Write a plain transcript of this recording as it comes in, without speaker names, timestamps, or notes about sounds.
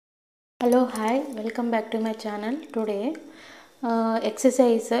Hello, hi, welcome back to my channel. Today,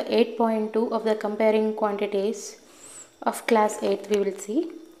 exercise 8.2 of the comparing quantities of class 8 we will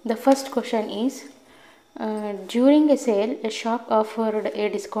see. The first question is, during a sale, a shop offered a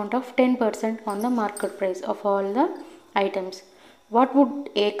discount of 10% on the market price of all the items. What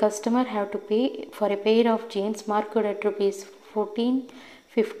would a customer have to pay for a pair of jeans marked at rupees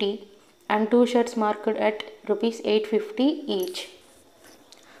 1450 and two shirts marked at rupees 850 each?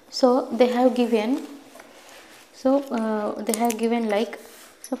 So they have given like,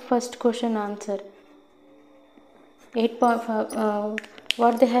 so first question answer 8.5.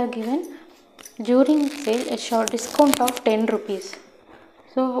 What they have given, during sale a short discount of 10 rupees.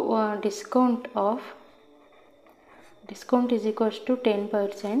 So discount is equals to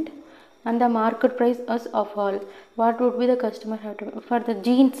 10% and the market price as of all. What would be the customer have to for the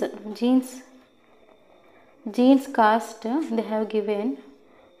jeans cost? They have given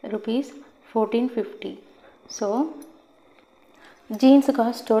rupees 1450. So jeans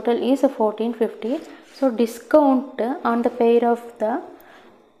cost total is 1450. So discount on a pair of the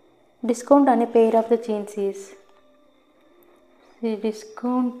jeans is, the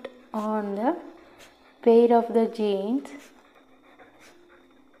discount on the pair of the jeans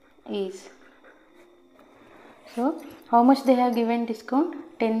is, so how much they have given discount?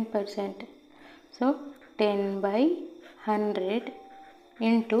 10%. So 10 by 100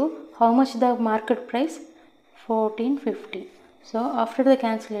 into how much the market price? 1450. So after the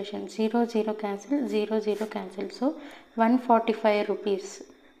cancellation, 0 0 cancel, 0 0 cancel. So 145 rupees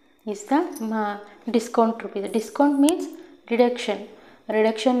is the discount rupees. Discount means reduction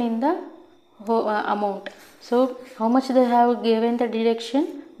in the amount. So how much they have given the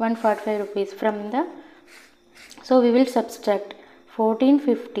deduction? 145 rupees from the, so we will subtract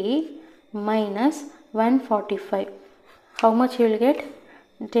 1450 minus 145. How much you will get?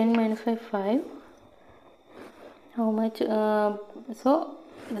 10 minus 5. How much? So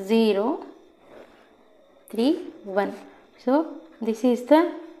 0 3 1. So this is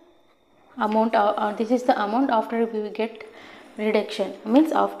the amount. This is the amount after we get reduction,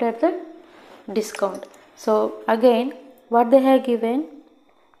 means after the discount. So again, what they have given?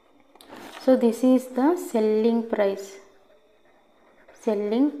 So this is the selling price.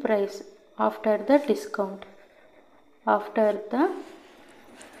 Selling price after the discount.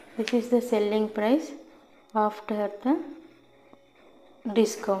 This is the selling price after the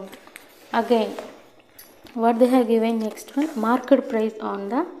discount. Again, what they have given next one? Market price on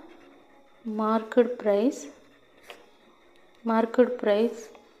the market price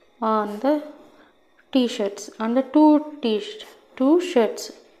on the t-shirts, on the two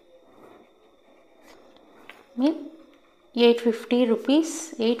shirts, mean 850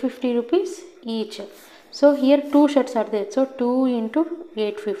 rupees each. So here two shirts are there, so 2 into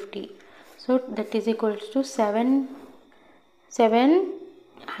 850, so that is equals to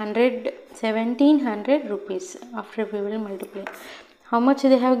 1700 rupees. After we will multiply, how much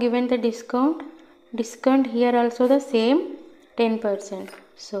they have given the discount? Discount here also the same 10%.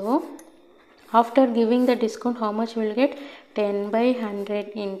 So after giving the discount, how much will get? 10 by 100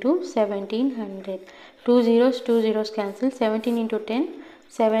 into 1700. Two zeros cancel. 17 into 10,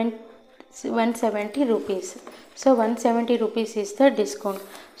 170 rupees. So 170 rupees is the discount.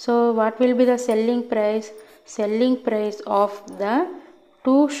 So what will be the selling price? Selling price of the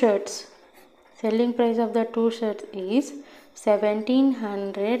two shirts. Selling price of the two shirts is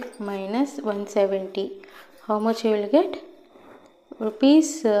 1700 minus 170. How much you will get?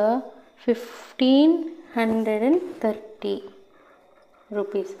 Rupees 1530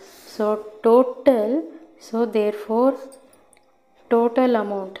 rupees. So total, so therefore total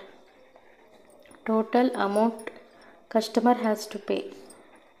amount customer has to pay.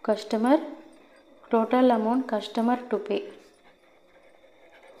 Total amount customer to pay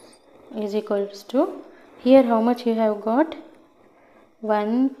is equals to, here how much you have got?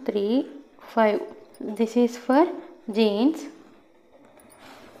 135. This is for jeans,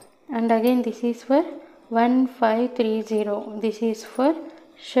 and again this is for 1530. This is for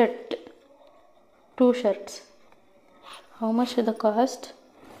shirt, two shirts. How much the cost?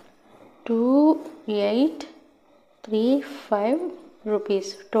 2835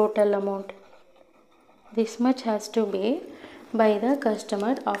 rupees total amount. This much has to be by the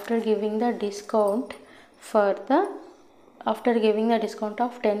customer after giving the discount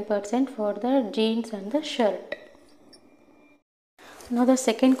of 10% for the jeans and the shirt. Now the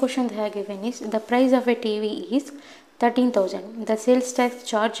second question they have given is, the price of a TV is 13,000. The sales tax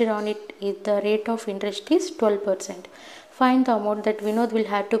charged on it is, the rate of interest is 12%. Find the amount that Vinod will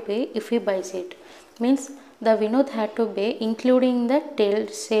have to pay if he buys it. Means the Vinod had to pay including the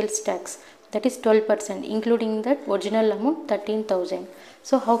sales tax, that is 12%, including that original amount 13,000.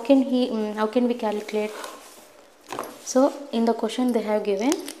 So how can we calculate? So in the question they have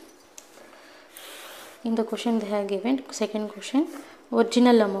given, second question,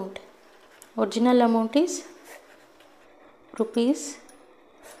 original amount is rupees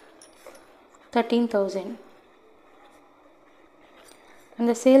 13,000, and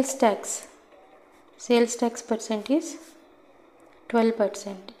the sales tax percent is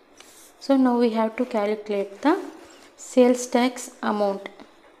 12%. So now we have to calculate the sales tax amount.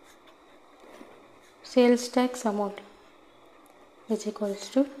 Sales tax amount is equals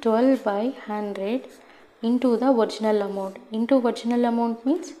to 12 by 100 into the original amount. Into original amount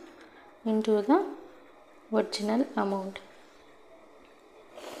means into the original amount.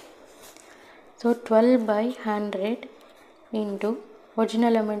 So 12 by 100 into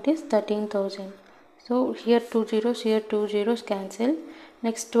original amount is 13,000. So here 2 zeros, here 2 zeros cancel.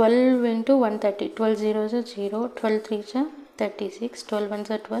 Next 12 into 130. 12 zeros are 0. 12 threes are 36. 12 ones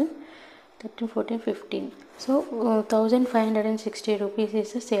are 12. 13, 14, 15. So 1,560 rupees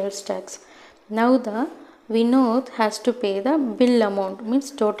is the sales tax. Now the Vinod has to pay the bill amount,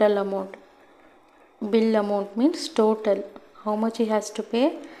 means total amount. Bill amount means total. How much he has to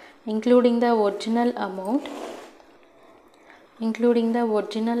pay? Including the original amount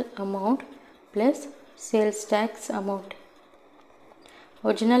plus sales tax amount.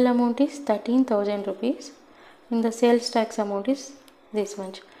 Original amount is 13,000 rupees and the sales tax amount is this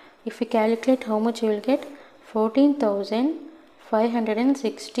much. If we calculate how much you will get,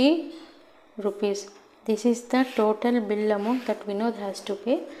 14,560 rupees. This is the total bill amount that Vinod has to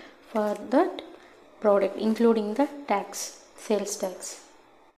pay for that product, including the tax, sales tax.